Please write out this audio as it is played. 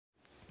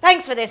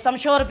Thanks for this, I'm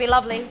sure it'll be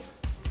lovely.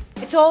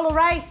 It's all a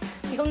race.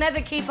 You'll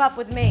never keep up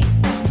with me.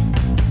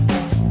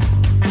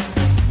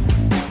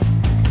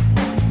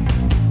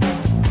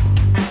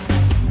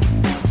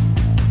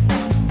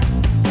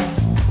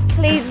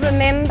 Please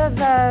remember,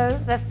 though,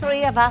 the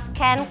three of us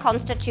can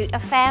constitute a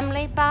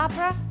family,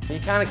 Barbara. You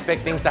can't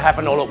expect things to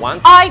happen all at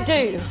once. I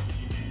do.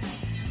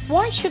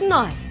 Why shouldn't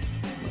I?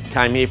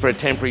 Came here for a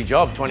temporary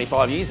job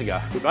 25 years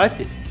ago. We both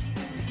did.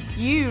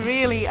 You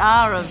really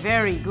are a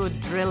very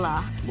good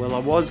driller. Well, I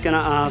was going to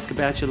ask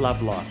about your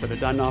love life, but I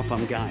don't know if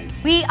I'm game.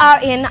 We are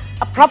in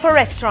a proper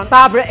restaurant.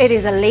 Barbara, it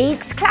is a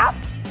leagues club.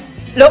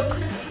 Look,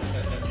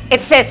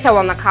 it says so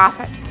on the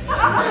carpet.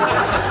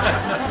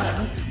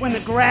 When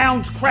the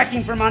ground's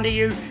cracking from under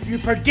you, you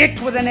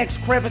predict where the next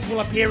crevice will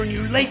appear and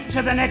you leap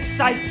to the next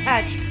safe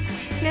patch.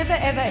 Never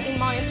ever in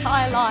my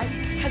entire life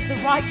has the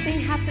right thing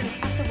happened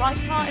at the right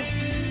time.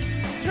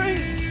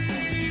 True.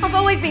 I've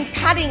always been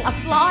patting a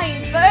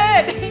flying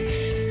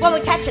bird. Well,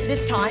 we'll catch it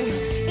this time,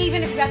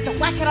 even if we have to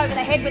whack it over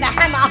the head with a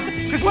hammer.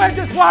 Because we're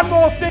just one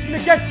more thing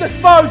that gets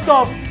disposed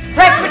of.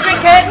 Presbytery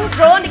curtains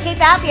drawn to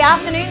keep out the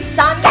afternoon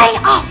sun. They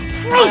are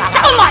priests!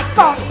 Oh my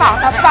God,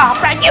 Father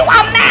Barbara, you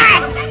are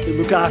mad! You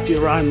look after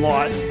your own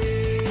life.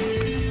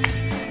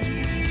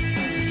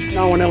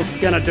 No one else is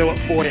going to do it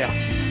for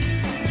you.